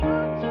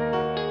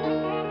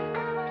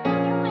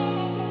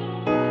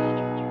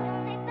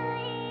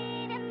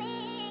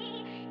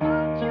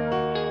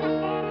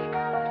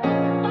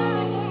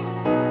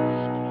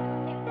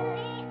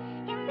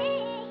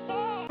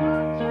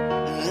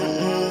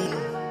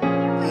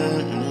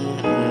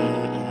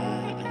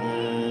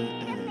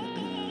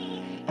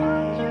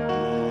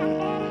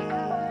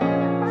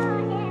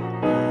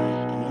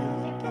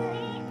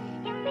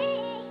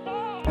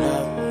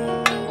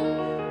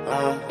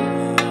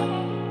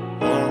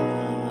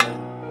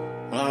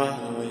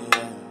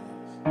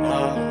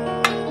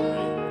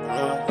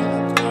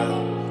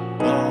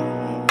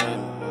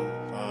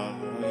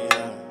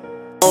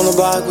the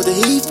block with the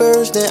heat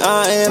first, then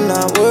I am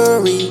not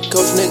worried.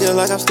 Coach nigga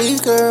like I'm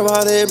Steve Kerr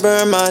while they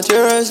burn my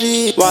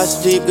jersey. Watch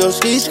the Jeep go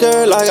ski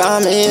skirt like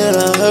I'm in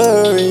a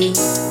hurry.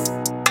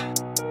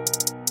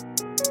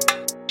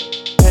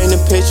 Paint a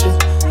picture,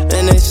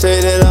 and they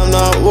say that I'm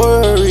not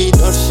worried.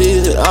 Don't see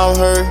that I'm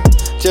hurt,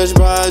 judged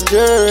by a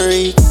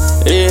jury.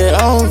 Yeah,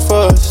 I'm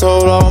fucked,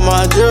 sold all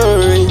my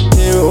jewelry.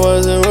 It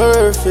wasn't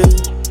worth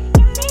it.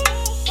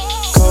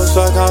 Coach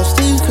like I'm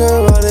Steve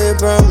Kerr while they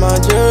burn my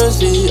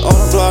jersey. On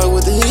the block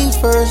with the heat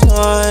first, no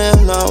I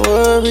am not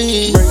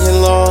worried.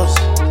 Breaking laws,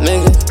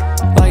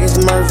 nigga, like it's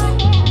Murphy.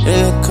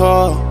 In the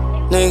car,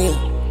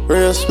 nigga,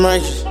 real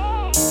smirks.